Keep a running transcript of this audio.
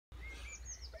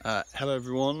Hello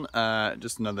everyone,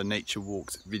 just another nature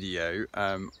walks video.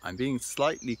 I'm being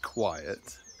slightly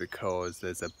quiet because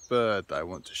there's a bird that I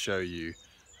want to show you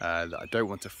that I don't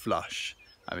want to flush.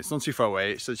 It's not too far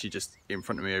away, it's actually just in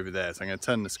front of me over there, so I'm going to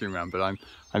turn the screen around, but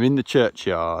I'm in the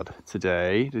churchyard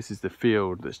today. This is the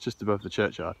field that's just above the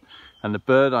churchyard, and the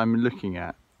bird I'm looking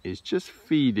at is just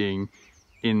feeding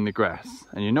in the grass,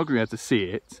 and you're not going to be able to see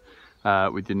it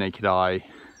with your naked eye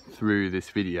through this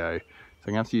video. So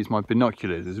I'm going to have to use my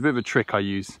binoculars. There's a bit of a trick I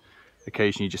use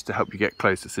occasionally just to help you get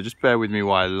closer, so just bear with me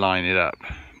while I line it up.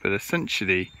 But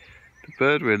essentially, the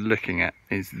bird we're looking at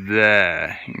is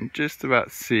there. You can just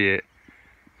about see it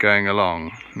going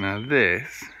along. Now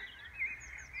this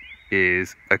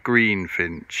is a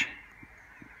greenfinch.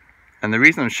 And the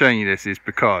reason I'm showing you this is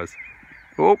because,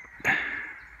 oh,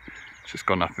 it's just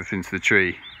gone up into the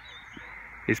tree.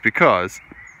 It's because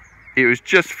it was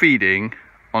just feeding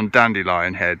on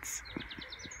dandelion heads.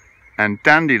 And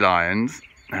dandelions,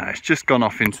 it's just gone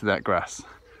off into that grass.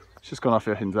 It's just gone off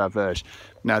into that verge.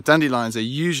 Now, dandelions are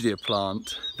usually a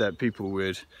plant that people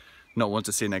would not want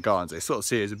to see in their gardens. They sort of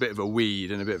see it as a bit of a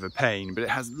weed and a bit of a pain, but it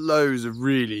has loads of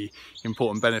really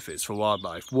important benefits for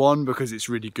wildlife. One, because it's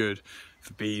really good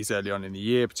for bees early on in the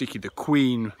year, particularly the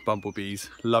queen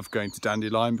bumblebees love going to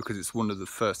dandelion because it's one of the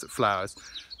first that flowers.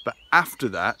 But after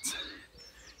that,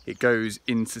 it goes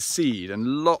into seed, and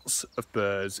lots of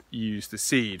birds use the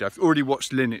seed. I've already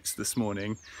watched linnets this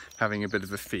morning having a bit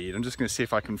of a feed. I'm just going to see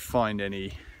if I can find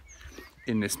any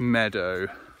in this meadow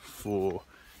for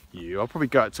you. I'll probably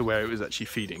go out to where it was actually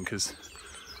feeding because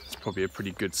it's probably a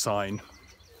pretty good sign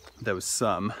there was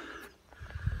some.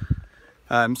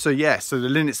 So the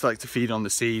linnets like to feed on the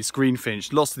seeds,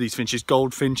 greenfinch, lots of these finches,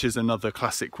 goldfinch is another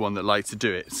classic one that like to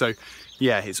do it. So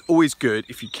yeah, it's always good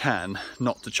if you can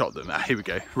not to chop them. Here we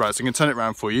go. Right, so I'm going to turn it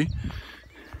around for you.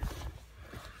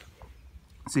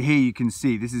 So here you can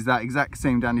see, this is that exact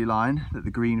same dandelion that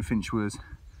the greenfinch was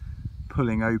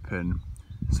pulling open.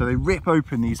 So they rip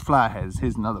open these flower heads.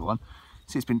 Here's another one.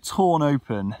 So it's been torn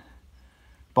open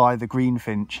by the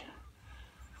greenfinch,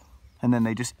 and then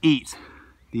they just eat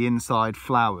the inside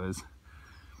flowers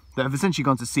that have essentially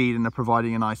gone to seed and are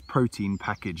providing a nice protein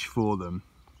package for them.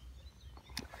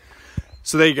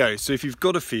 So there you go. So if you've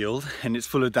got a field and it's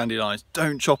full of dandelions,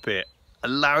 don't chop it.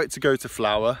 Allow it to go to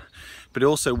flower, but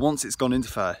also once it's gone into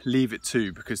flower, leave it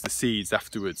too, because the seeds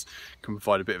afterwards can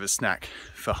provide a bit of a snack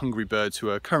for hungry birds who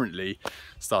are currently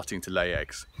starting to lay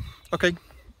eggs. Okay,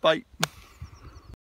 bye.